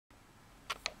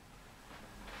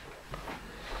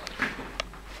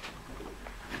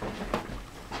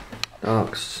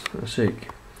აქვს, ესე იგი.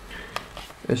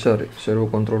 ეს არის servo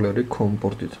კონტროლერი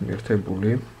კომპორტით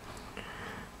მიერთებული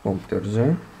კომპიუტერზე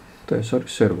და ეს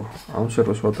არის servo. ამ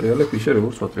servos ვატრიალებ ისე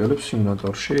როგორც ვატრიალებ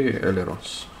სიმულატორში ailerons.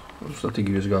 ზუსტად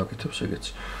იგივეს გააკეთებს ეგეც.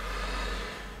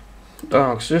 და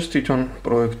აქვს ეს თვითონ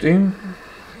პროექტი.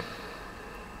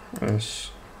 ეს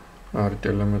არის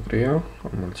telemetry-ა,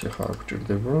 რომელიც ახლა არ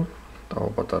გვჭირდება.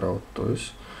 დავაპატარავთ ეს.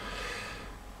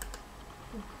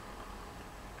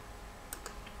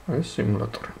 ეს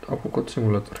სიმულატორი, დავუკვირდით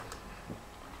სიმულატორი.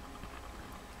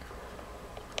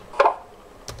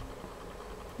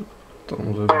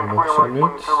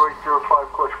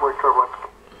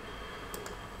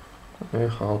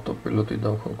 ეხლა ავტოპილოტი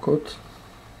დავქოქოთ.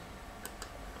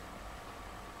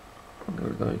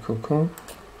 აგერ დაიქოქო.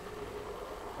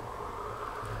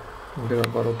 აგერ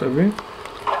აპარატები.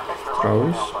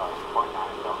 ტრავის.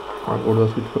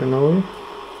 აკორდას ვიფრენავი.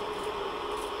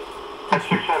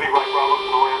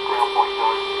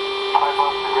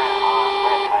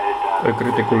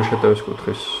 კრიტიკული შეტევის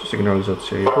კუთხის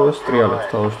სიგნალიზაცია იყო, ეს ტრიალებს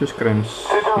თავისთვის კრენს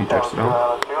იჭერს რა.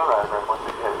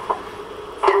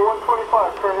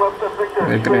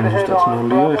 ეკრანი ზუსტად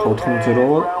ნულია, ეხლა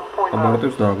 80-ია,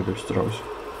 აპარატებს დააგდებს ტრავის.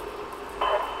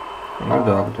 არ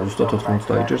დააგდებს, ზუსტად 80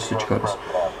 დაიჭერს სიჩქარეს.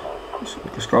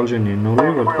 სკალჟენი 0,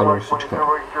 ვერტიკალური სიჩქარე.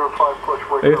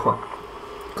 ეხლა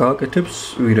გააკეთებს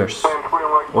ვირაჟს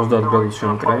 30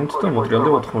 გრადუსიან კრენით და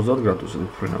მოტრიალდება 90 გრადუსზე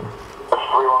ვიფრენავ.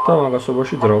 და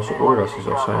მაგასობაში ძრავს უყური რას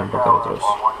იზავს აი ამ პატარა ძრავს.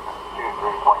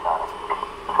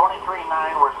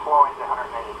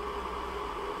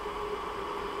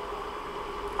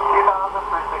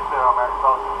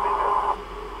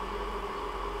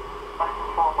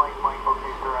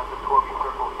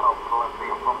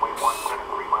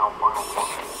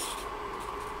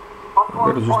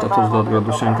 ზუსტად 30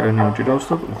 გრადუსიან კრენი უჭირავს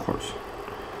და უხარს.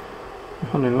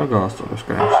 ახლა ნელა გაასწორებს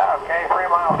კრენს.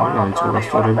 აიწყო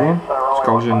გასწორება.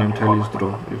 სკალჟენი მთელი ის დრო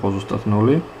იყო ზუსტად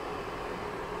 0.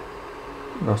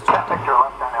 გასწორდა.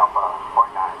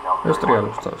 ეს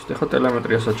ტრიალებს თავს. ეხლა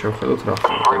ტელემეტრიასაც შევხედოთ რა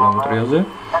ხდება ტელემეტრიაზე.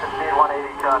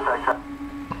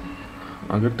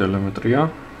 აგერ ტელემეტრია.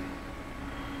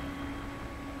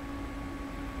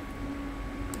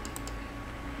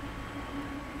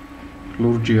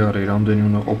 ლურჯი არის, რამდენი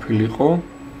უნდა ყოფილიყო.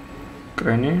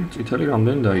 კრენი, წითელი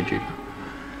რამდენი დაიჭირა.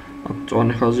 აქ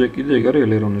წვანი ხაზია კიდე ეგ არის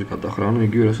aileronis გადახრა, ანუ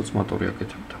იგივე რასაც მოტორი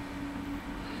აკეთებდა.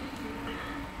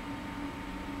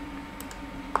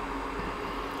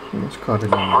 ეს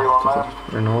გარედან ხდება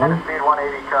ფრენოვანი.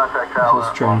 ეს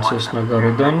ჩვენ ცესნა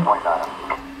გარედან.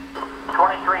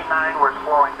 23.9 we're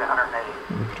flowing to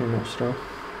 180. ფრენოს რა.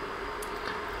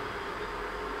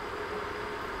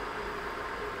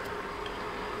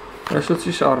 ესეც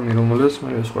ის არმი, რომელსაც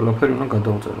მე ეს ყველაფერი უნდა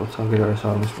გადავწეროთ. აგერ არის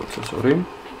არმის პროცესორი.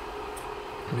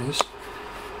 ეს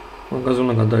მაგაზე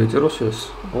უნდა გადაიწეროს ეს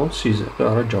on C-ზე და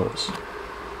არა Java-ზე.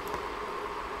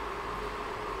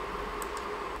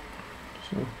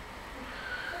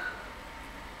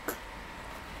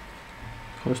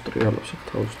 ეს ტრიალებს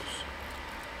თავისთვის.